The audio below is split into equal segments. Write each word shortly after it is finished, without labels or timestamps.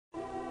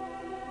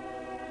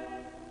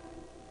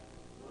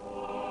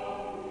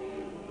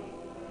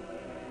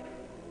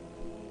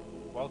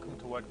Welcome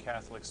to What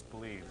Catholics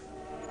Believe.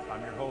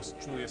 I'm your host,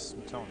 Julius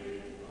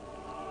Smatoni.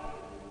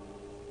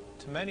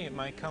 To many, it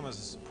might come as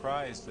a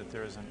surprise that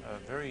there is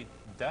a very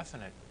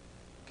definite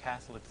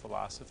Catholic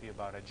philosophy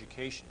about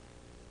education.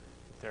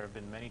 There have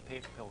been many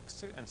papal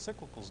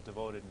encyclicals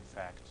devoted, in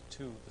fact,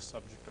 to the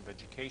subject of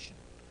education.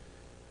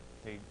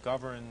 They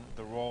govern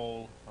the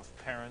role of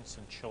parents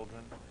and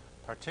children,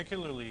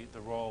 particularly the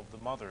role of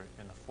the mother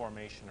in the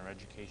formation or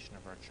education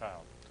of our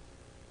child.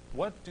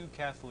 What do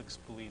Catholics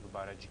believe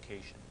about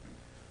education?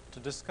 To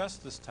discuss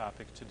this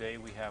topic today,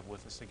 we have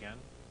with us again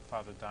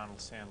Father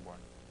Donald Sanborn.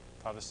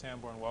 Father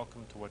Sanborn,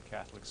 welcome to What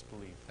Catholics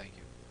Believe. Thank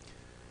you.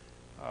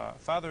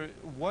 Father,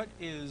 what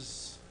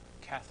is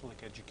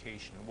Catholic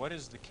education? What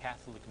is the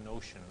Catholic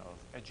notion of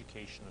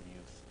education of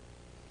youth?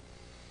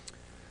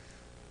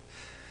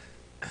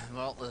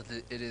 Well,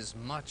 it is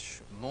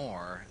much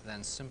more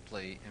than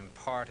simply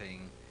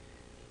imparting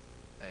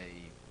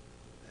a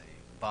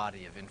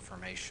body of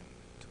information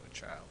to a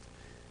child.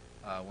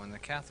 When the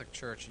Catholic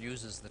Church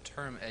uses the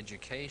term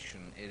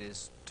education, it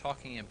is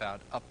talking about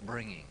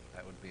upbringing.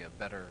 That would be a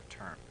better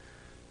term.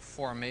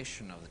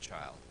 Formation of the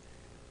child.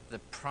 The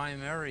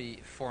primary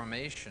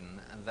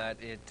formation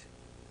that it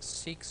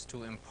seeks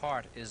to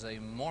impart is a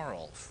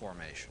moral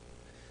formation,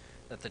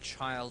 that the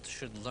child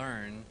should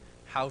learn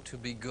how to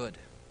be good.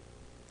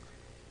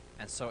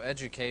 And so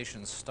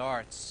education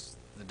starts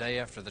the day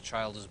after the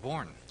child is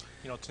born.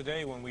 You know,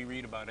 today when we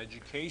read about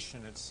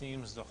education, it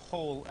seems the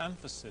whole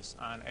emphasis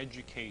on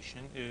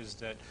education is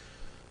that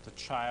the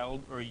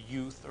child or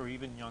youth or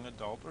even young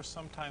adult or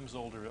sometimes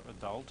older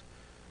adult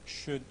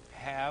should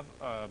have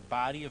a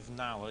body of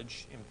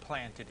knowledge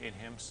implanted in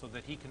him so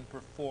that he can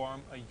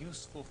perform a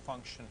useful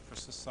function for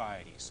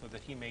society, so that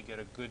he may get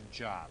a good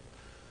job.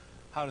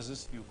 How does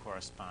this view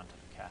correspond to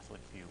the Catholic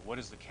view? What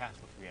is the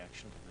Catholic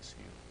reaction to this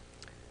view?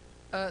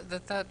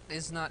 That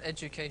is not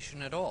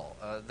education at all.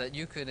 That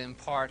you could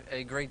impart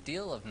a great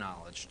deal of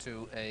knowledge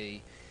to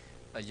a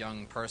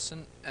young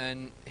person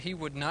and he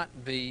would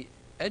not be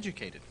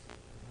educated.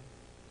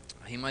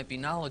 He might be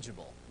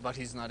knowledgeable, but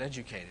he's not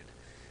educated.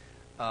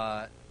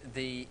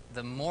 The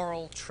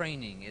moral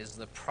training is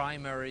the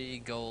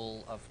primary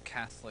goal of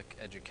Catholic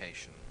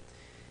education.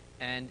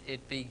 And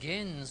it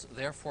begins,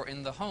 therefore,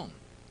 in the home.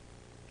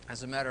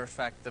 As a matter of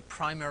fact, the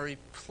primary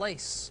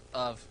place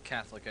of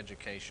Catholic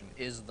education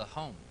is the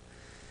home.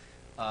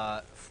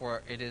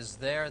 For it is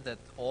there that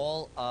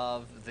all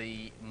of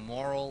the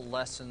moral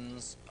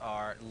lessons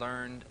are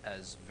learned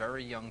as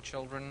very young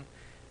children,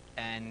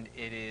 and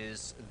it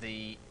is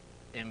the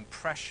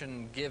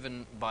impression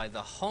given by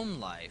the home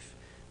life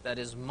that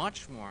is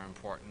much more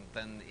important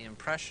than the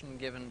impression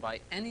given by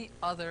any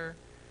other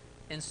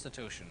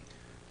institution.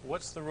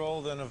 What's the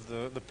role then of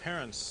the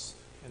parents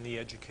in the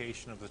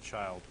education of the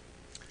child?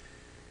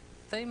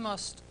 They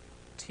must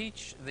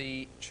teach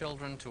the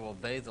children to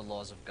obey the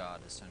laws of God,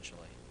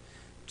 essentially,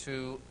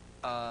 to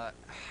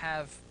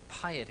have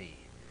piety,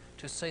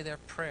 to say their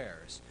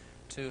prayers,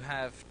 to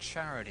have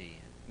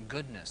charity,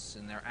 goodness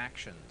in their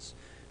actions,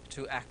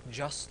 to act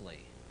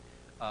justly,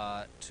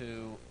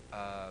 to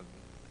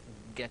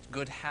get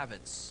good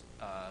habits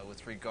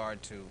with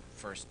regard to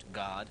first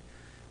God,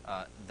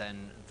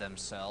 then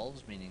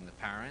themselves, meaning the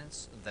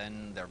parents,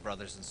 then their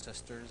brothers and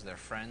sisters, their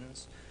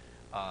friends,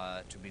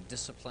 to be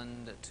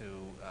disciplined,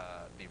 to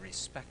be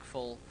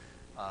respectful,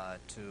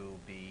 to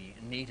be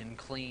neat and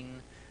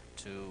clean,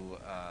 to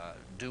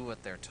do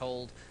what they're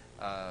told,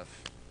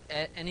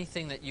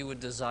 anything that you would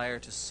desire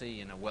to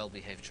see in a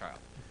well-behaved child.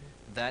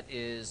 That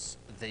is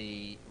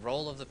the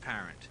role of the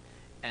parent.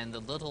 And the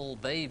little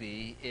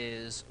baby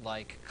is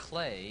like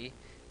clay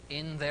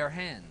in their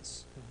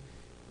hands.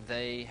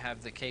 They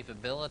have the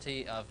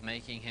capability of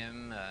making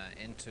him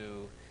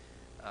into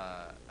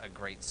a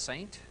great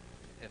saint,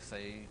 if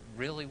they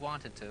really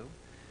wanted to,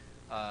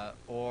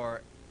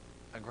 or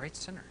a great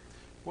sinner.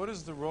 What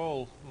is the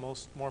role,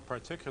 more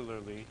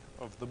particularly,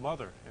 of the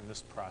mother in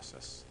this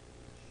process?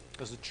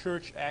 Does the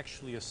Church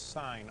actually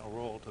assign a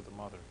role to the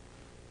mother?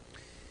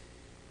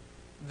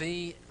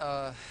 The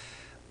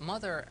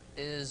mother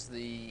is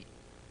the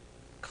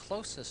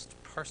closest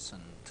person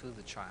to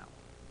the child.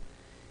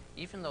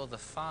 Even though the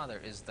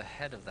father is the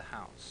head of the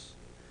house,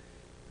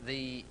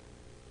 the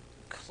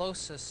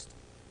closest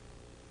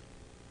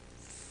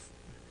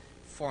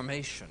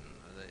formation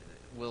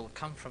will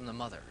come from the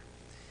mother.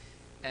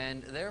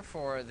 And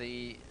therefore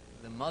the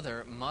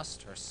mother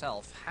must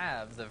herself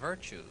have the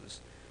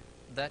virtues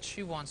that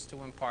she wants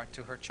to impart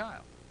to her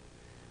child.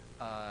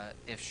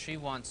 If she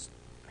wants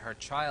her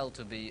child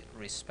to be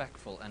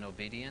respectful and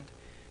obedient,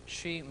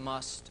 she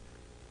must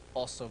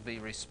also be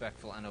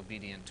respectful and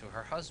obedient to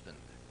her husband.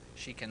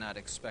 She cannot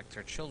expect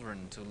her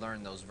children to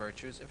learn those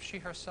virtues if she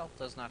herself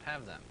does not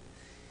have them.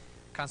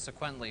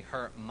 Consequently,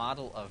 her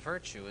model of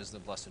virtue is the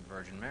Blessed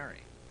Virgin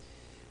Mary.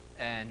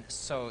 And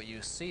so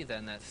you see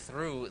then that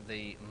through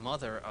the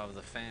mother of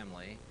the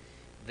family,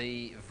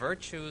 the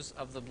virtues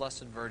of the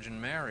Blessed Virgin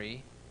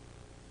Mary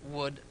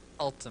would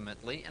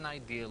ultimately and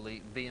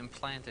ideally be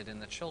implanted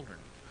in the children.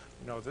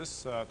 You know,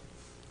 this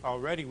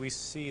already we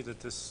see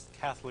that this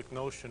Catholic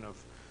notion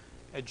of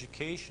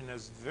education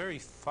has very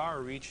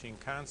far-reaching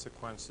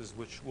consequences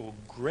which will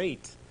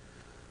grate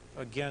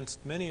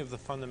against many of the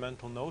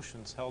fundamental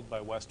notions held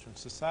by Western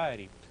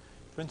society.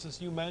 For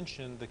instance, you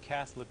mentioned the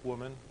Catholic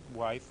woman,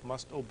 wife,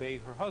 must obey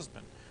her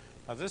husband.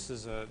 Now this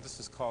is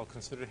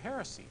considered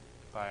heresy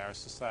by our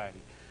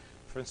society.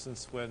 For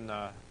instance, when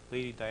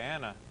Lady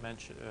Diana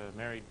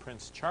married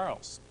Prince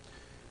Charles,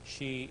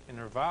 she, in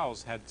her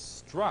vows, had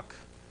struck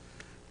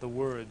the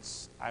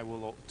words, "I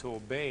will to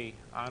obey,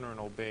 honor and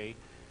obey,"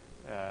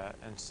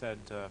 and said,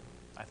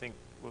 I think,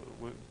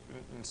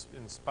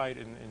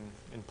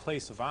 in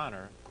place of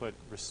honor, put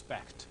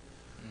respect,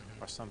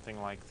 or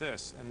something like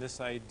this. And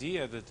this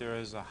idea that there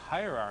is a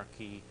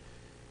hierarchy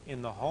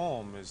in the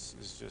home is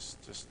just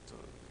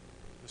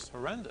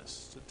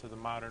horrendous to the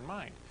modern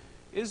mind.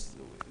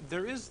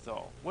 There is,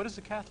 though. What is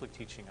the Catholic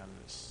teaching on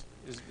this?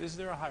 Is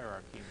there a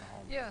hierarchy in the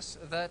home? Yes,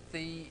 that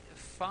the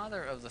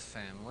father of the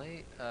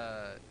family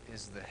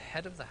is the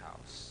head of the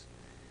house,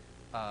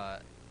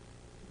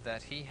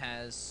 that he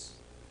has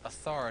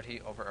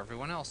authority over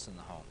everyone else in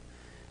the home.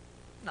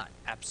 Not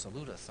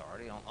absolute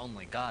authority,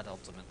 only God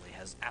ultimately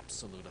has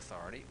absolute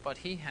authority, but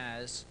he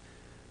has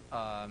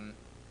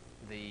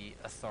the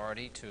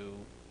authority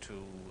to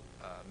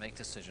make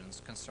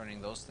decisions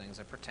concerning those things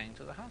that pertain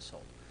to the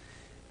household,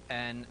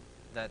 and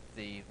that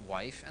the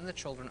wife and the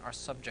children are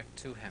subject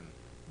to him.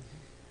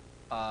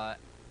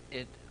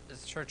 The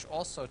Church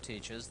also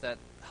teaches that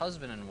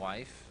husband and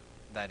wife,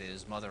 that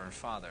is, mother and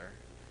father,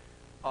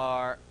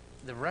 are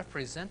the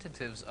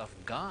representatives of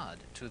God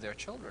to their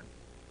children,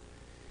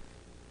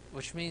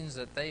 which means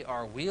that they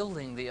are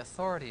wielding the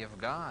authority of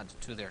God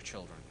to their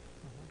children,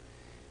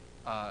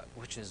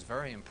 which is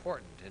very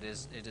important. It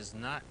is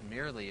not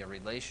merely a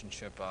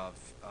relationship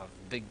of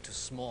big to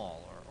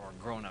small or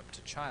grown up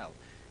to child.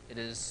 It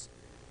is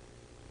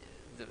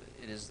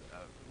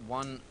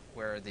one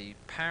where the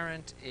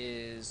parent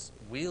is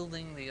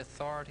wielding the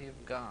authority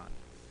of God.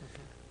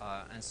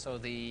 And so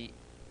the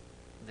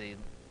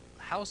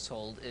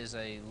household is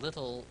a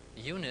little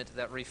unit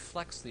that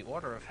reflects the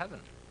order of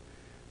heaven,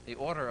 the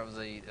order of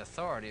the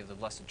authority of the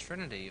Blessed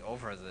Trinity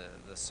over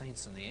the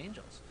saints and the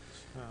angels.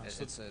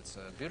 It's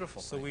a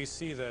beautiful thing. So we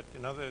see that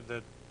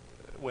that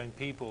when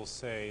people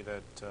say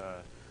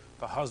that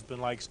the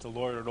husband likes to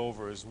lord it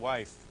over his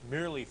wife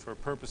merely for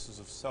purposes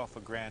of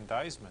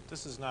self-aggrandizement,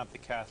 this is not the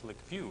Catholic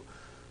view.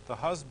 The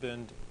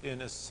husband,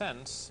 in a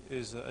sense,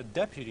 is a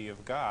deputy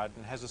of God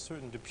and has a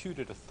certain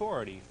deputed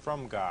authority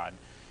from God,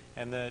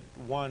 and that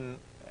one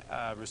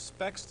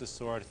respects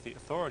this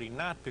authority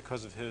not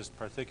because of his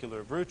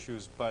particular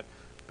virtues, but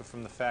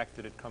from the fact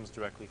that it comes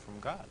directly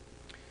from God.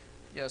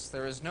 Yes,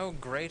 there is no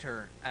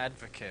greater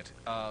advocate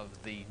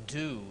of the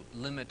due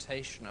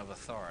limitation of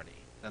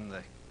authority than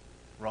the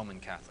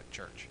Roman Catholic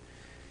Church,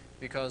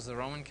 because the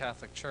Roman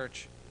Catholic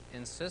Church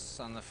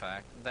insists on the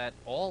fact that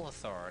all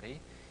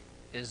authority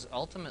is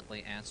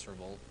ultimately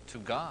answerable to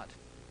God,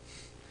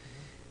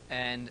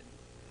 and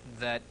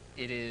that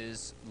it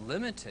is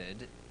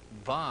limited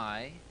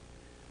by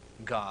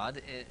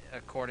God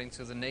according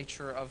to the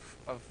nature of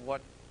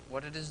what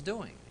it is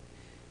doing.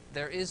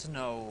 There is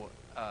no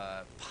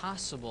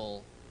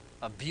possible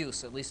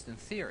abuse, at least in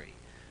theory,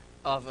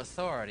 of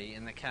authority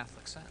in the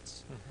Catholic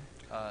sense.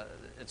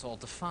 It's all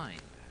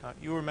defined.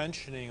 You were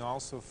mentioning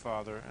also,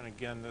 Father, and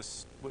again,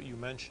 what you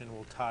mentioned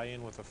will tie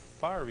in with the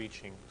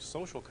far-reaching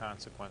social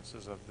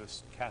consequences of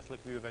this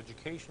Catholic view of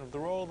education, of the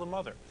role of the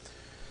mother,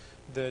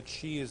 that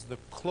she is the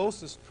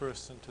closest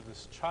person to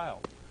this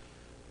child.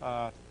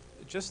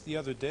 Just the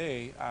other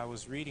day, I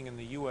was reading in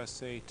the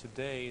USA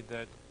Today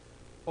that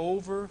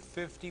over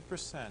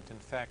 50%, in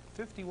fact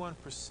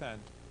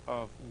 51%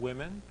 of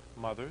women,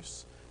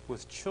 mothers,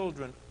 with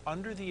children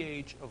under the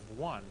age of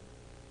 1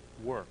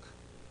 work.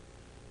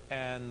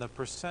 And the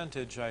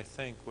percentage, I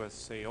think, with,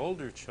 say,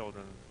 older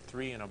children,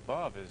 3 and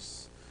above,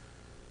 is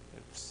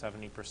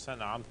 70%.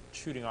 Now, I'm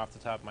shooting off the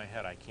top of my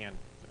head. I can't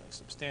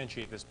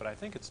substantiate this, but I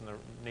think it's in the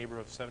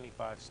neighborhood of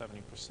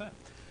 75–70%.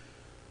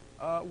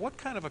 What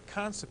kind of a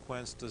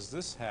consequence does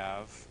this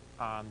have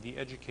on the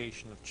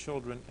education of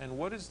children, and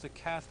what is the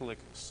Catholic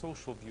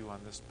social view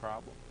on this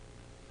problem?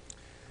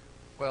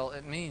 Well,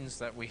 it means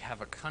that we have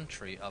a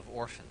country of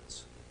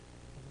orphans.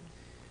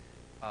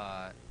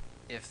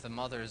 If the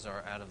mothers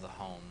are out of the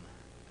home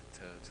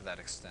to that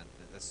extent,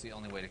 that's the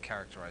only way to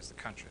characterize the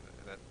country,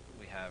 that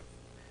we have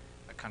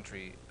a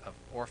country of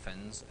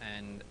orphans,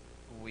 and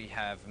we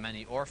have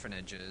many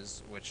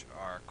orphanages which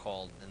are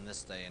called, in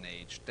this day and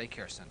age,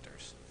 daycare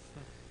centers.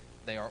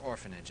 They are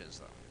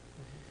orphanages,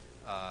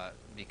 though,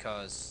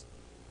 because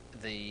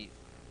the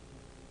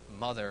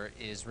mother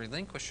is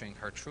relinquishing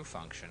her true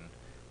function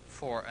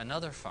for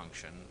another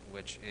function,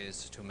 which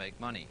is to make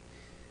money.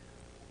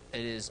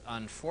 It is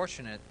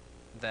unfortunate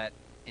that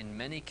in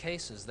many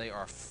cases they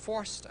are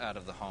forced out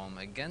of the home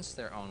against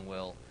their own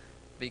will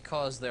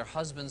because their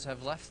husbands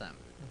have left them.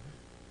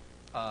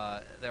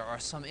 There are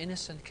some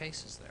innocent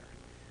cases there,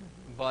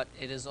 but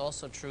it is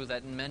also true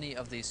that in many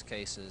of these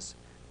cases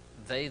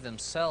they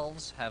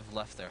themselves have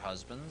left their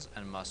husbands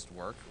and must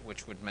work,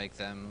 which would make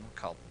them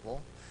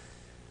culpable.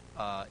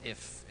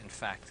 if in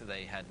fact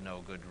they had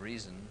no good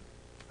reason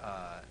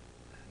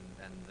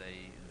and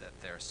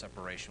that their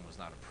separation was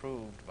not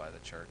approved by the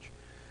church.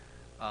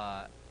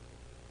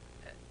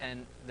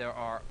 And there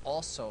are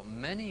also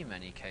many,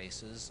 many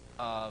cases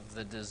of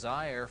the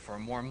desire for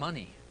more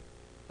money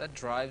that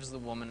drives the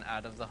woman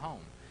out of the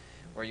home,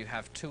 where you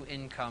have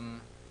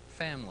two-income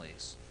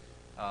families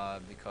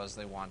because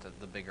they wanted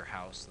the bigger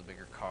house, the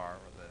bigger car,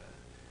 or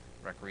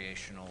the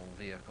recreational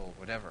vehicle,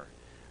 whatever.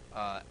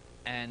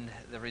 And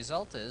the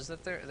result is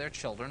that their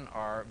children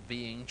are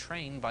being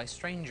trained by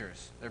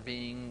strangers. They're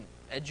being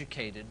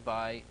educated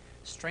by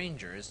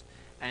strangers.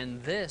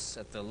 And this,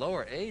 at the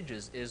lower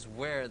ages, is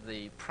where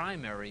the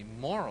primary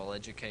moral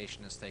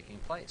education is taking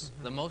place,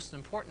 the most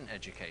important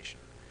education.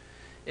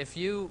 If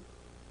you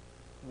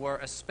were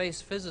a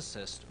space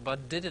physicist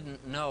but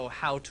didn't know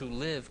how to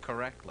live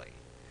correctly,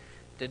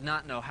 did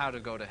not know how to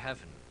go to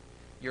heaven,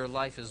 your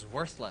life is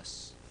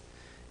worthless.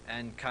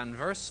 And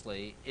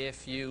conversely,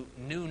 if you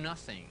knew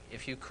nothing,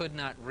 if you could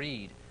not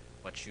read,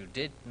 but you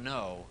did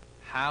know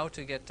how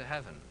to get to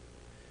heaven,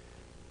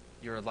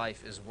 your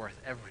life is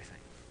worth everything.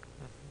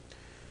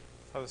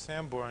 Father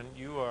Sanborn,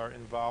 you are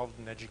involved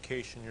in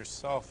education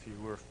yourself. You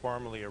were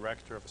formerly a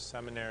rector of a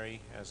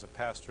seminary. As a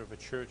pastor of a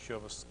church, you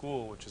have a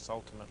school which is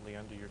ultimately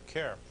under your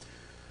care.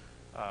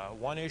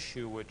 One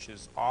issue which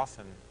is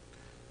often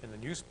in the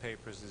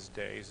newspapers these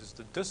days is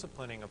the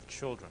disciplining of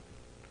children.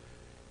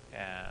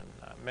 And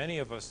many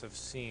of us have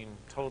seen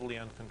totally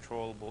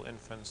uncontrollable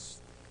infants,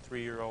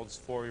 3-year-olds,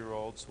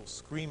 4-year-olds, who will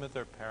scream at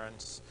their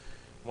parents.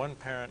 One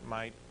parent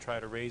might try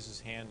to raise his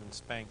hand and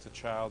spank the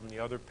child, and the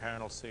other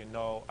parent will say,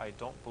 "No, I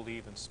don't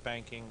believe in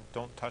spanking.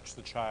 Don't touch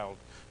the child.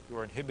 You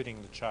are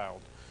inhibiting the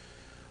child."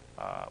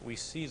 We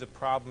see the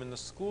problem in the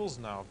schools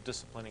now of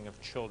disciplining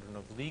of children,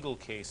 of legal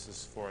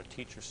cases for a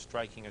teacher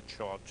striking a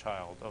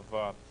child, of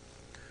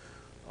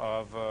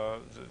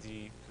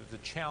the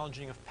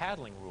challenging of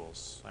paddling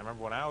rules. I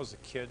remember when I was a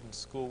kid in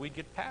school, we'd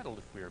get paddled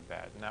if we were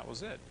bad, and that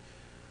was it.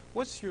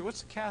 What's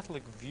the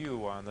Catholic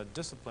view on the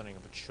disciplining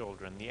of the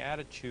children, the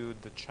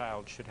attitude the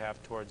child should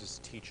have towards his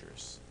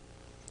teachers?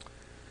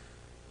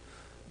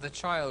 The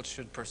child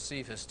should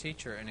perceive his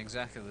teacher in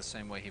exactly the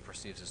same way he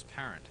perceives his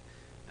parent,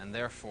 and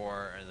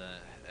therefore,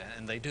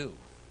 and they do,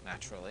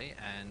 naturally,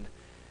 and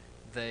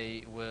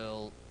they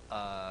will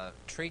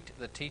treat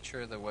the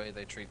teacher the way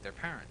they treat their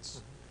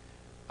parents.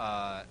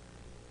 A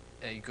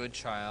good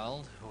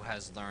child who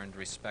has learned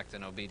respect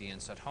and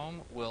obedience at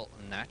home will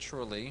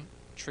naturally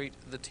treat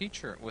the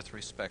teacher with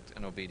respect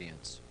and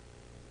obedience.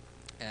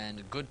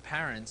 And good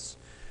parents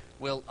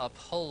will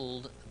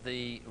uphold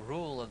the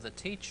rule of the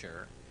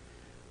teacher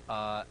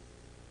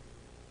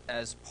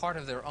as part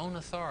of their own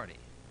authority.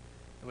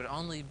 It would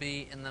only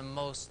be in the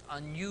most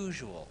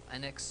unusual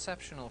and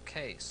exceptional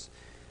case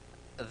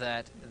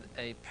that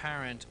a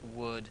parent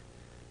would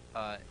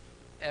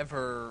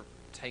ever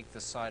take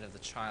the side of the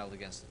child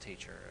against the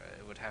teacher.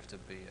 It would have to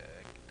be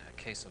a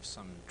case of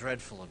some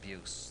dreadful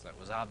abuse that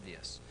was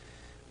obvious.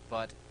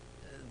 But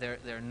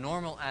their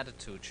normal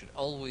attitude should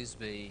always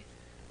be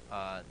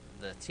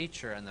the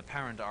teacher and the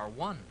parent are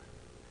one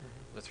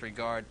with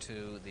regard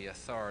to the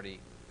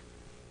authority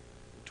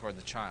toward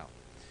the child.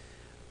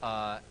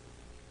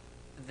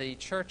 The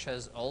Church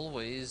has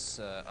always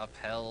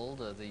upheld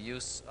the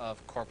use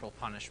of corporal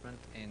punishment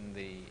in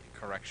the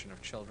correction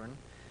of children,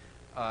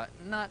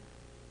 not,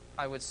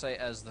 I would say,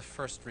 as the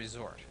first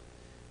resort.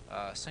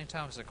 St.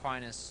 Thomas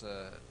Aquinas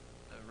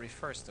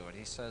refers to it.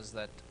 He says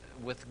that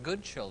with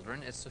good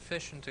children, it's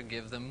sufficient to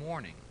give them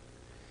warning,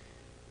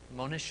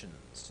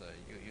 monitions.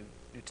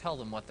 You tell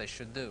them what they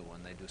should do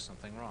when they do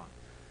something wrong.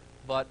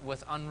 But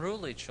with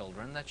unruly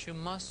children, that you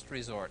must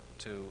resort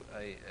to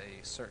a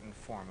certain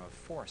form of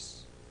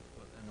force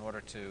in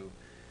order to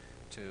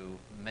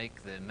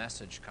make the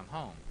message come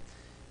home.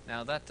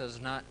 Now, that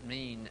does not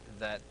mean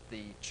that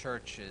the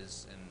Church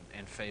is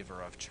in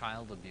favor of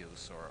child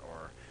abuse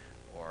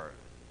or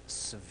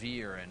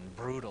severe and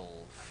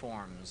brutal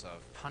forms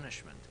of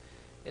punishment.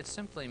 It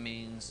simply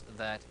means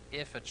that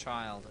if a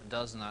child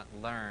does not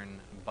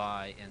learn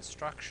by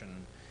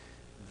instruction,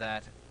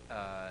 that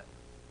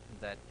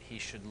he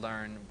should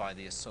learn by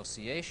the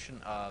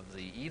association of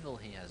the evil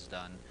he has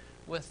done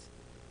with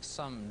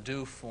some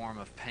due form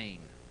of pain,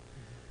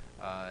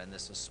 and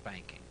this is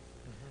spanking.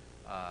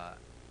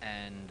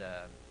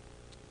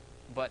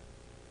 But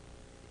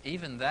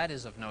even that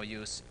is of no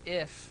use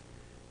if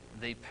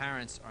the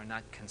parents are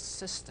not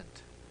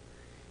consistent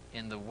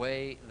in the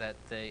way that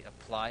they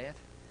apply it,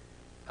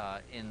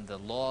 in the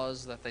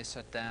laws that they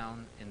set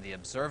down, in the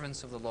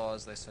observance of the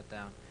laws they set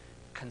down.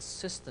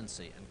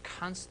 Consistency and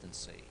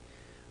constancy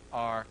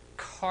are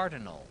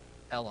cardinal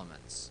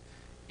elements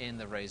in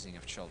the raising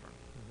of children.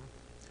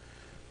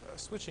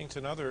 Switching to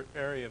another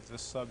area of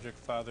this subject,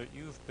 Father,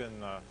 you've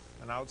been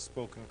an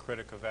outspoken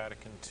critic of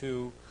Vatican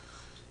II.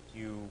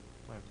 You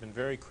have been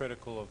very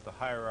critical of the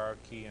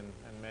hierarchy and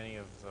many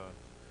of the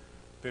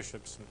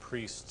bishops and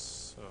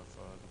priests of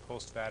the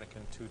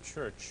post-Vatican II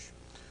Church.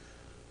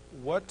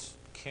 What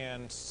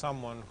can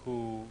someone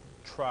who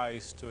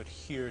tries to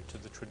adhere to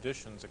the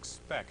traditions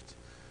expect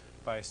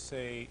by,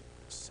 say,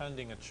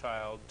 sending a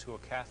child to a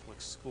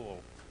Catholic school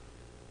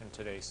in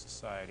today's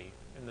society?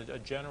 In a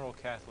general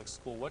Catholic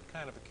school, what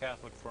kind of a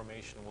Catholic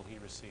formation will he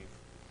receive?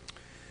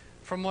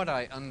 From what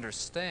I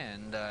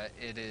understand,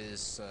 it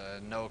is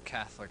no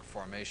Catholic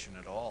formation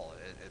at all.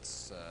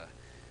 It's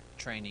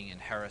training in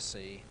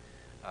heresy.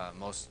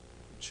 Most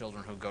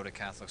children who go to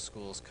Catholic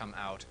schools come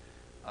out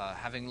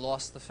having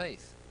lost the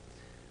faith.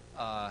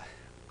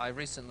 I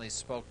recently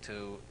spoke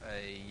to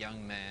a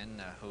young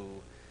man who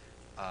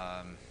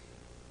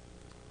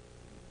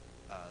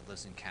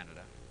lives in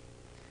Canada.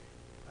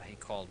 He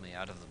called me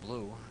out of the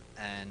blue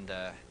and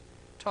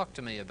talked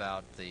to me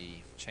about the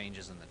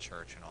changes in the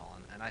church and all.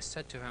 And I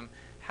said to him,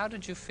 how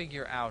did you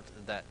figure out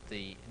that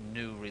the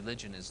new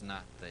religion is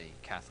not the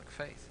Catholic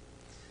faith?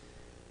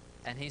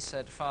 And he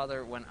said,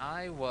 Father, when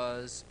I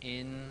was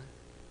in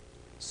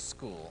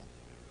school,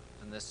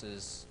 and this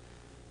is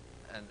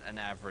an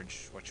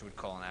average, what you would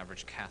call an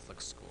average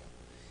Catholic school,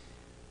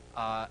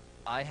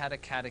 I had a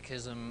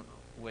catechism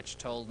which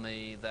told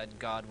me that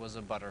God was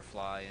a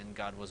butterfly and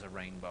God was a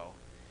rainbow.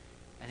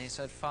 And he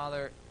said,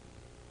 Father,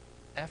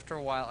 after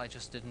a while I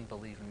just didn't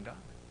believe in God.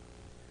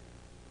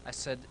 I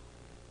said,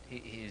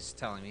 he's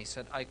telling me, he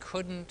said, I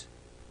couldn't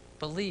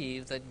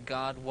believe that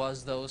God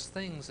was those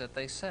things that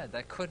they said.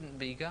 That couldn't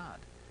be God.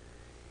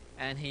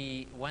 And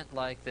he went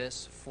like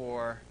this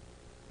for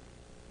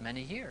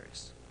many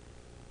years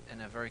in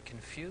a very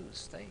confused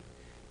state.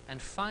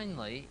 And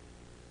finally,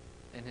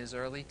 in his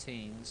early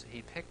teens,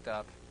 he picked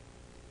up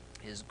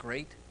his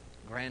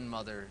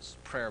great-grandmother's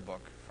prayer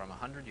book from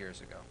 100 years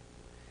ago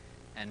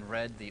and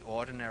read the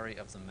ordinary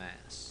of the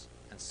Mass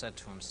and said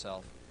to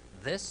himself,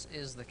 this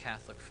is the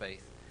Catholic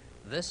faith,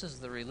 this is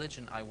the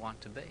religion I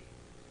want to be,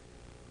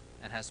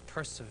 and has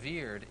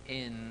persevered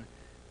in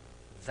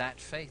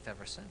that faith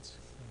ever since.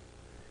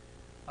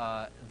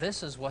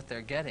 This is what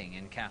they're getting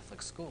in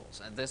Catholic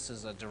schools, and this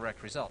is a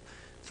direct result.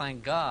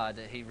 Thank God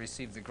that he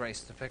received the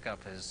grace to pick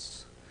up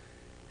his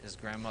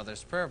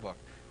grandmother's prayer book.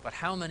 But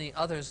how many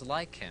others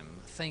like him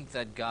think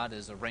that God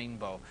is a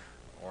rainbow,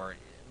 or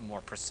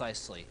more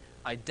precisely,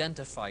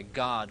 identify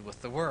God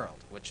with the world,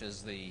 which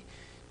is the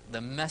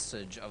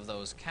message of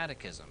those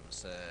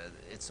catechisms.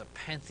 It's a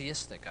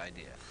pantheistic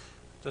idea.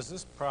 Does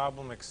this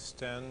problem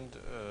extend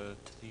to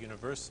the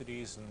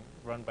universities and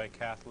run by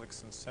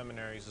Catholics and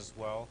seminaries as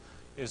well?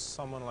 Is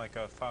someone like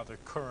a Father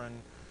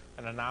Curran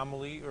an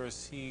anomaly, or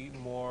is he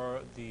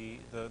more the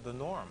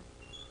norm?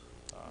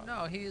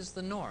 No, he is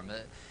the norm.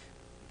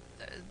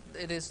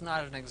 It is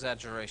not an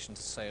exaggeration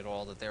to say at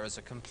all that there is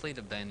a complete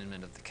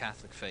abandonment of the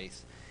Catholic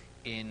faith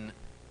in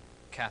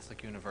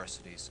Catholic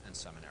universities and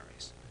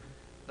seminaries.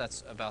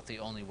 That's about the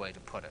only way to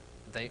put it.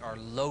 They are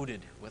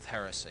loaded with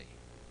heresy,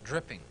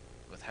 dripping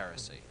with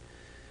heresy,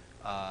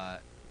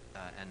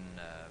 and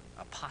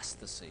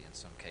apostasy in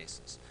some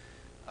cases.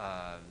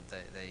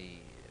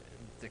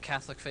 The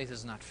Catholic faith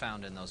is not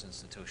found in those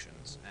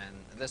institutions, and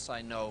this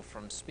I know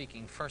from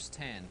speaking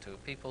firsthand to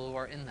people who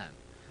are in them.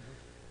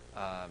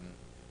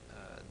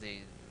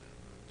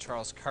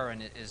 Charles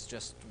Curran is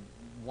just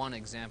one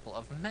example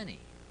of many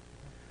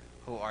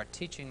who are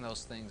teaching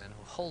those things and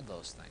who hold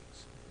those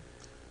things.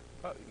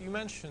 You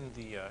mentioned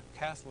the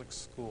Catholic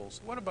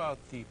schools. What about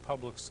the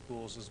public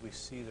schools as we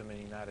see them in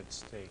the United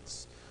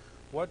States?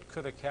 What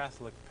could a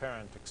Catholic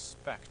parent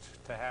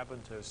expect to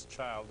happen to his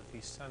child if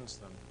he sends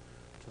them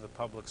to the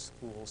public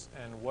schools?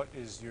 And what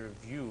is your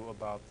view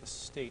about the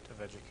state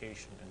of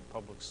education in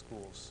public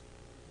schools,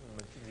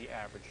 the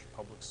average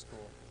public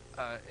school?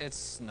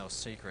 It's no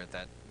secret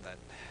that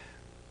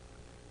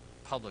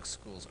public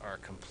schools are a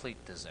complete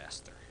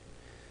disaster,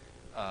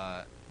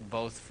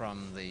 both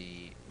from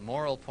the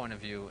moral point of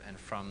view and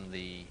from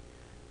the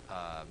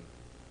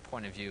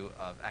point of view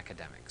of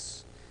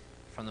academics.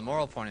 From the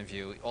moral point of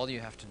view, all you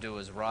have to do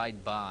is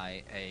ride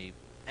by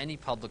any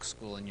public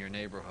school in your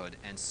neighborhood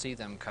and see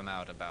them come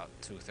out about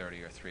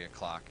 2:30 or 3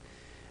 o'clock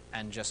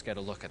and just get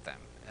a look at them.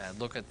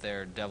 Look at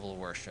their devil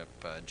worship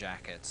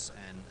jackets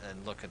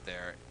and look at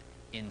their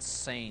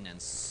insane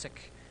and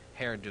sick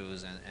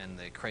hairdos and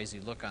the crazy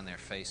look on their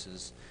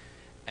faces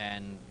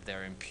and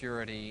their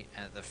impurity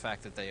and the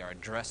fact that they are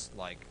dressed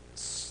like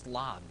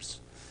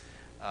slobs.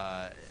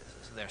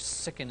 They're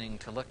sickening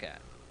to look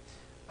at.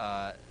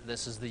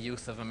 This is the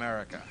youth of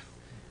America.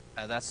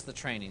 That's the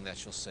training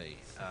that you'll see.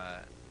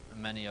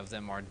 Many of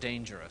them are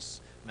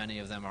dangerous. Many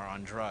of them are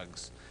on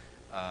drugs.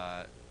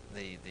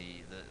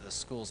 The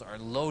schools are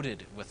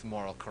loaded with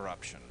moral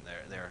corruption.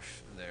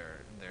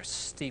 They're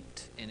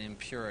steeped in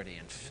impurity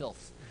and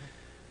filth.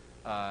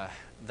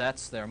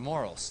 That's their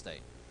moral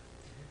state.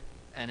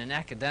 And in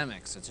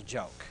academics, it's a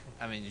joke.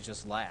 I mean, you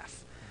just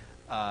laugh.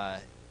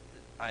 I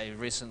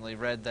recently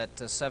read that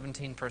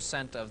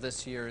 17% of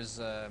this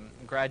year's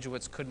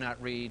graduates could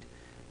not read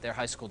their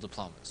high school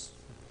diplomas.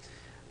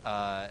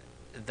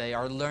 They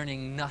are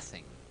learning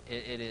nothing.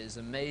 It is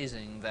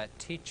amazing that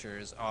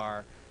teachers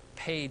are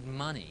paid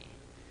money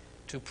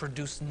to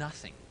produce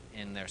nothing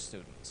in their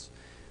students.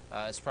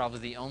 It's probably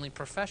the only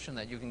profession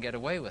that you can get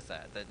away with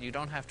that you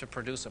don't have to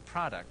produce a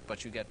product,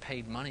 but you get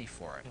paid money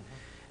for it.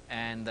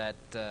 And that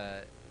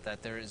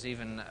that there is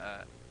even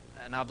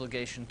an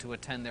obligation to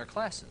attend their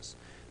classes.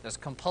 There's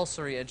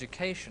compulsory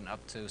education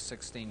up to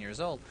 16 years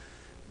old,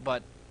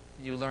 but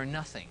you learn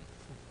nothing.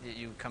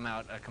 You come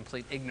out a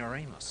complete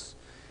ignoramus,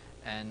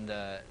 and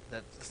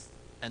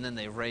then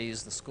they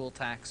raise the school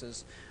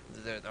taxes.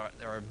 There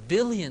are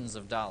billions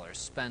of dollars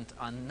spent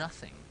on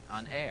nothing,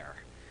 on air,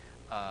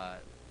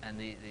 and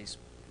these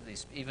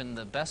even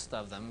the best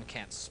of them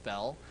can't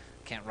spell,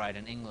 can't write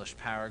an English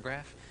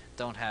paragraph,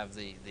 don't have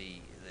the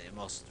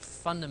most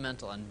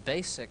fundamental and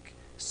basic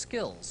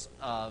skills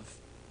of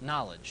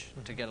knowledge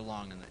to get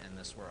along in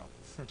this world.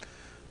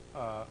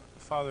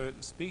 Father,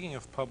 speaking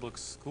of public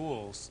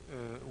schools,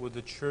 would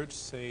the church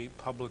say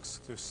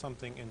there's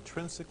something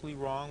intrinsically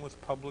wrong with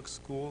public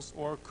schools,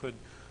 or could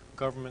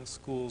government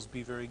schools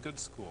be very good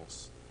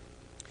schools?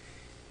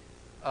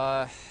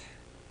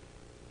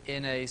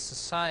 In a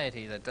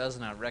society that does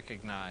not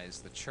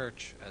recognize the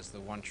church as the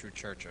one true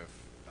church of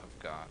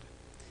God,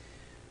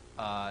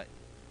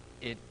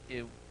 it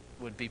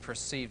would be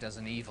perceived as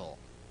an evil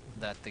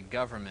that the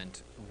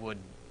government would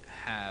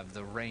have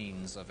the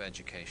reins of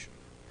education.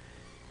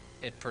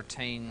 It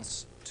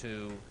pertains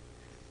to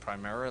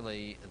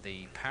primarily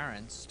the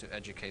parents to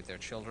educate their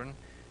children,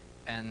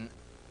 and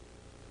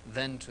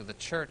then to the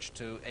church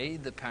to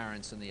aid the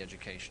parents in the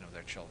education of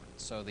their children.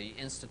 So the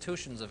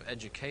institutions of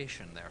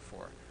education,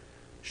 therefore,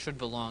 should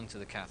belong to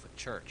the Catholic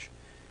Church.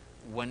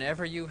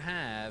 Whenever you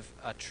have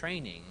a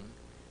training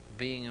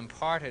being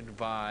imparted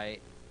by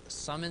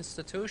some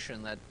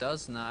institution that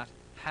does not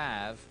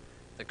have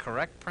the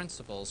correct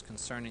principles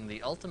concerning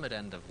the ultimate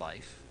end of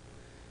life,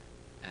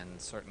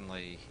 and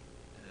certainly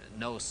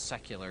no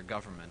secular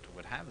government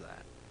would have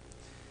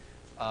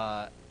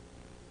that,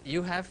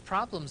 you have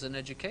problems in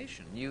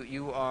education.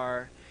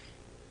 You're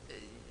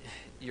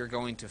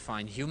going to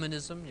find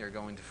humanism, you're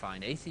going to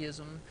find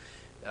atheism,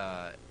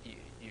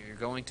 you're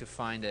going to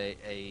find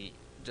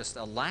just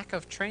a lack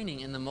of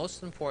training in the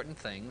most important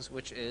things,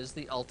 which is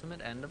the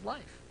ultimate end of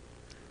life.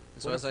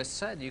 So as I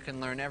said, you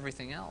can learn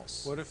everything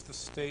else. What if the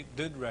state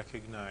did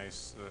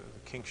recognize the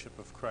kingship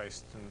of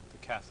Christ and the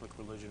Catholic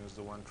religion as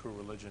the one true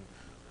religion?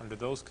 Under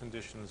those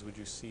conditions, would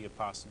you see a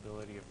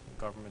possibility of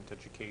government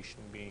education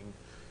being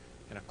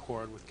in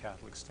accord with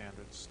Catholic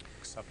standards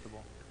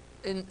acceptable?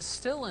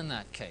 Still in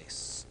that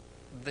case,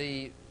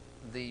 the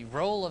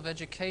role of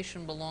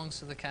education belongs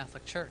to the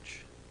Catholic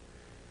Church.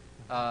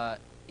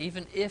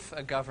 Even if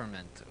a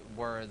government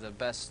were the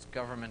best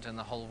government in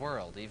the whole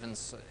world, even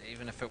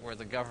if it were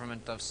the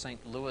government of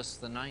St. Louis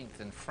IX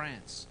in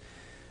France,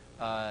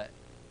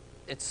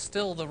 it's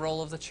still the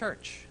role of the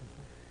Church.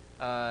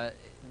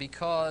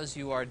 Because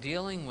you are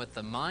dealing with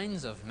the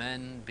minds of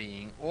men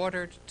being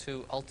ordered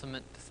to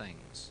ultimate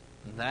things.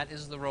 And that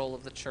is the role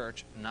of the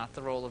Church, not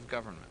the role of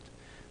government.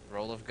 The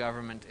role of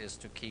government is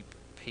to keep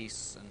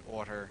peace and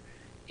order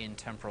in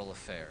temporal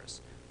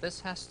affairs.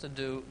 This has to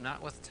do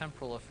not with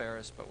temporal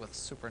affairs, but with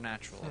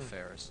supernatural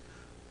affairs,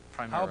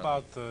 primarily. How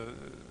about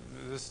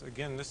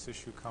this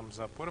issue comes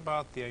up. What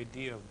about the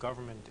idea of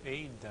government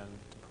aid, then,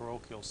 to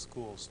parochial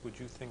schools? Would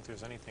you think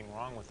there's anything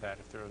wrong with that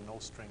if there are no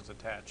strings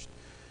attached?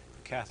 If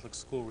a Catholic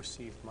school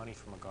received money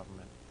from a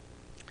government?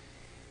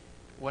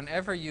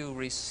 Whenever you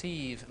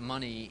receive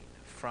money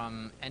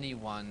from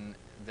anyone,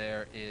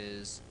 there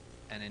is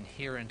an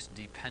inherent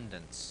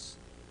dependence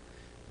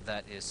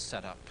that is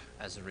set up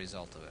as a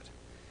result of it.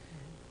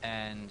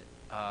 And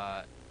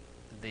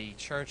the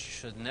church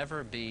should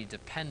never be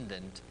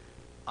dependent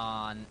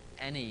on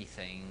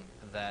anything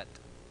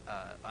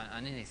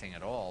on anything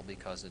at all,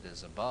 because it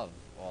is above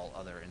all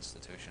other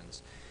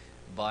institutions,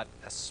 but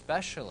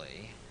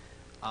especially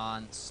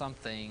on some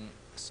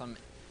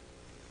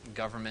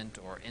government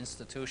or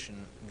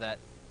institution that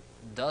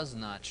does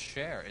not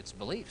share its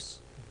beliefs.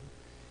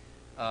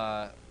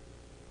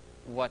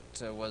 What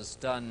was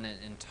done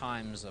in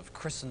times of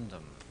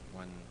Christendom,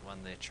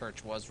 when the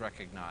church was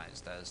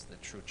recognized as the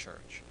true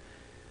church,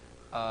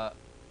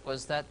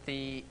 was that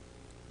the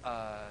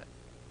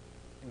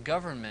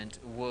government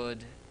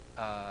would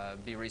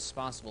be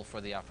responsible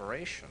for the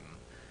operation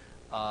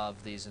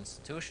of these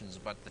institutions,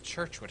 but the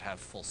church would have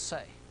full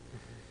say.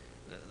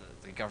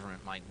 The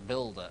government might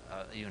build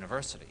a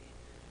university,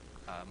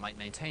 might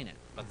maintain it,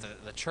 but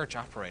the church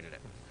operated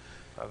it.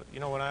 You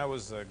know, when I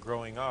was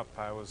growing up,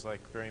 I was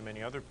like very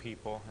many other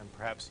people, and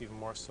perhaps even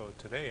more so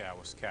today. I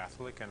was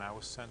Catholic, and I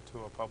was sent to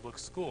a public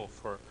school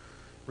for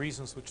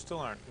reasons which still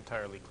aren't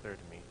entirely clear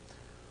to me.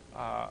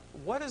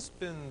 What has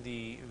been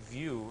the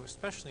view,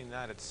 especially in the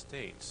United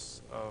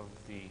States, of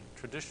the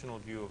traditional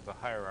view of the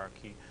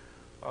hierarchy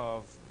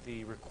of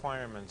the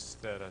requirements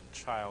that a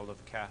child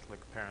of Catholic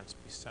parents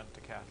be sent to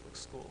Catholic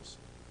schools?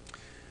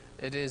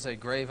 It is a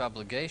grave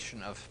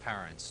obligation of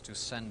parents to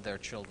send their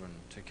children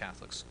to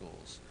Catholic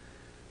schools.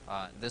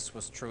 This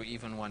was true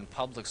even when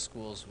public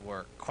schools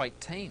were quite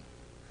tame,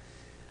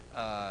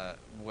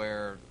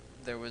 where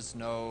there was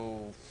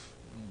no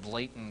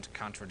blatant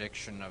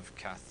contradiction of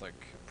Catholic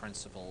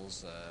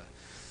principles,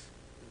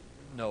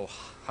 no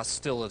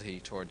hostility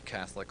toward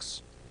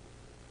Catholics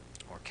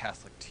or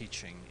Catholic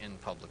teaching in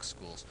public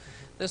schools.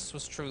 This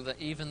was true that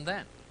even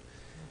then.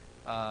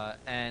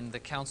 And the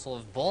Council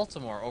of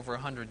Baltimore over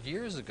 100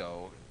 years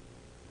ago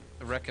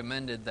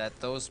recommended that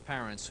those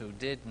parents who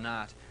did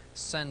not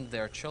send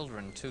their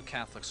children to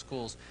Catholic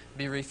schools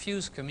be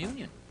refused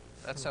communion.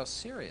 That's how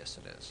serious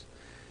it is.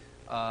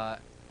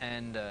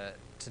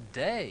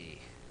 Today,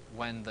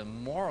 when the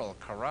moral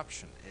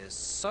corruption is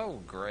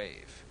so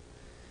grave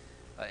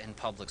in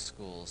public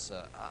schools,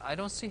 I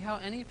don't see how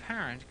any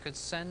parent could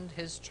send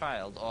his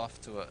child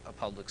off to a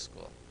public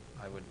school.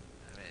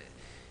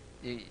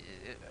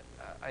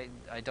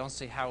 I don't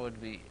see how it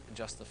would be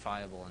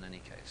justifiable in any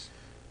case.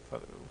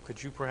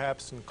 Could you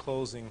perhaps, in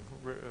closing,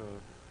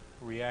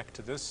 react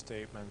to this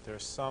statement?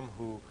 There's some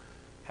who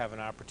have an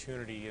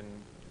opportunity and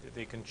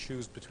they can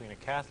choose between a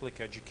Catholic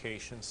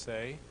education,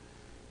 say,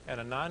 and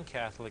a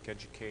non-Catholic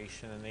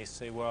education, and they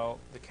say, well,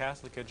 the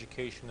Catholic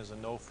education is a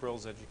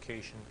no-frills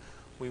education.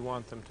 We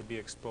want them to be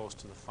exposed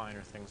to the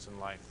finer things in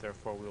life.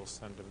 Therefore, we'll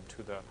send them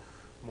to the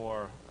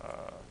more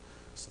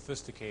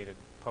sophisticated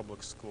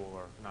public school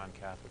or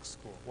non-Catholic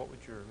school. What would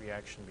your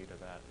reaction be to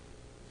that?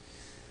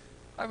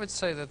 I would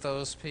say that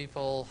those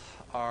people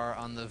are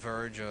on the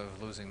verge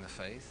of losing the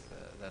faith,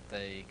 that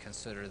they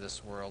consider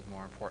this world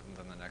more important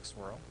than the next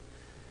world,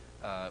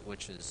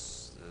 which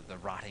is the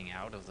rotting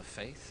out of the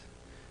faith.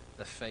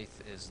 The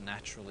faith is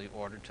naturally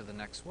ordered to the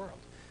next world,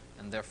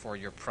 and therefore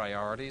your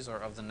priorities are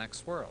of the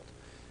next world.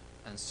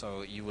 And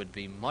so you would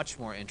be much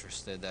more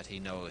interested that he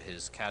know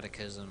his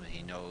catechism, and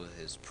he know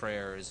his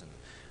prayers, and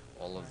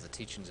all of the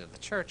teachings of the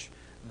church,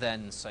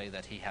 than say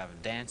that he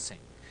have dancing,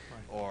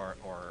 or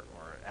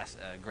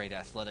a great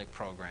athletic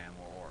program,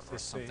 or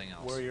something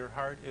else. Where your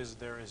heart is,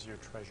 there is your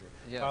treasure.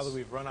 Yes. Father,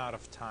 we've run out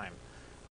of time.